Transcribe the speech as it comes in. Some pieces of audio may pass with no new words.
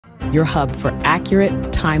your hub for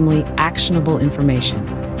accurate, timely, actionable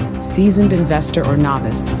information. Seasoned investor or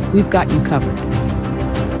novice, we've got you covered.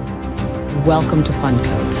 Welcome to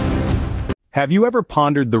fundcode. Have you ever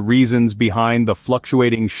pondered the reasons behind the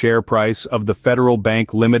fluctuating share price of the Federal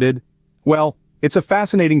Bank Limited? Well, it's a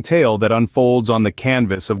fascinating tale that unfolds on the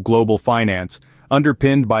canvas of global finance,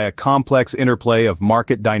 underpinned by a complex interplay of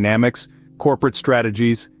market dynamics, corporate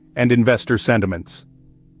strategies, and investor sentiments.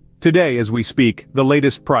 Today, as we speak, the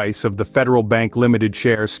latest price of the Federal Bank Limited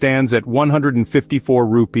share stands at 154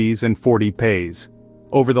 rupees and 40 paise.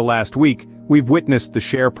 Over the last week, we've witnessed the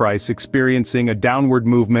share price experiencing a downward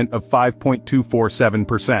movement of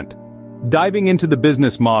 5.247%. Diving into the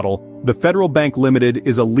business model, the Federal Bank Limited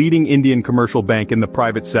is a leading Indian commercial bank in the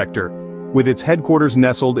private sector, with its headquarters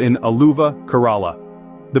nestled in Aluva, Kerala.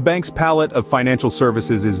 The bank's palette of financial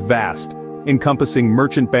services is vast, encompassing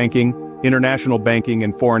merchant banking, international banking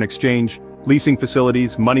and foreign exchange, leasing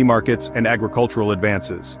facilities, money markets, and agricultural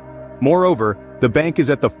advances. Moreover, the bank is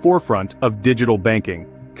at the forefront of digital banking,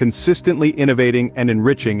 consistently innovating and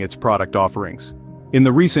enriching its product offerings. In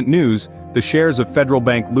the recent news, the shares of Federal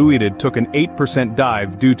Bank Limited took an 8%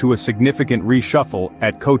 dive due to a significant reshuffle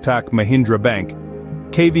at Kotak Mahindra Bank.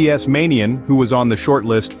 KVS Manian, who was on the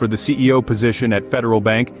shortlist for the CEO position at Federal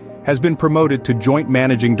Bank, has been promoted to Joint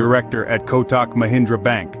Managing Director at Kotak Mahindra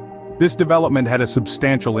Bank. This development had a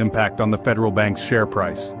substantial impact on the Federal Bank's share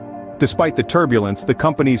price. Despite the turbulence, the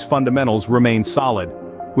company's fundamentals remain solid.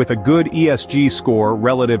 With a good ESG score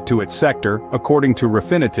relative to its sector, according to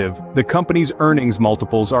Refinitiv, the company's earnings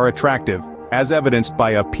multiples are attractive, as evidenced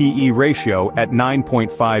by a PE ratio at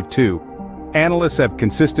 9.52. Analysts have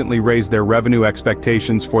consistently raised their revenue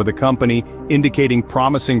expectations for the company, indicating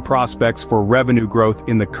promising prospects for revenue growth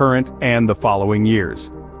in the current and the following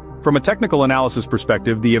years. From a technical analysis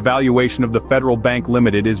perspective, the evaluation of the Federal Bank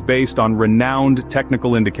Limited is based on renowned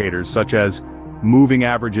technical indicators such as moving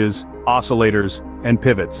averages, oscillators, and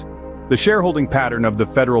pivots. The shareholding pattern of the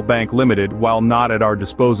Federal Bank Limited, while not at our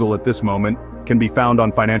disposal at this moment, can be found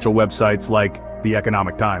on financial websites like The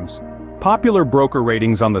Economic Times. Popular broker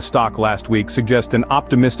ratings on the stock last week suggest an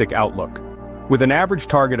optimistic outlook. With an average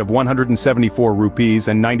target of 174 rupees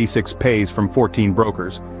and 96 paise from 14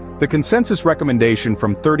 brokers, the consensus recommendation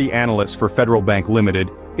from 30 analysts for Federal Bank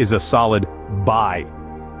Limited is a solid buy.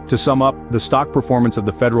 To sum up, the stock performance of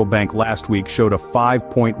the Federal Bank last week showed a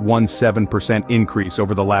 5.17% increase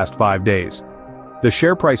over the last 5 days. The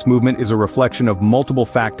share price movement is a reflection of multiple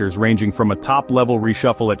factors ranging from a top-level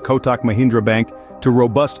reshuffle at Kotak Mahindra Bank to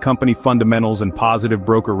robust company fundamentals and positive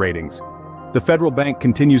broker ratings. The Federal Bank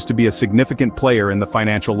continues to be a significant player in the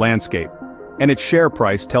financial landscape, and its share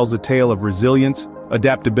price tells a tale of resilience,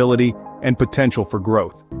 adaptability, and potential for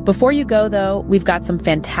growth. Before you go, though, we've got some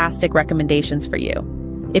fantastic recommendations for you.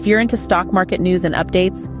 If you're into stock market news and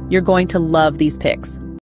updates, you're going to love these picks.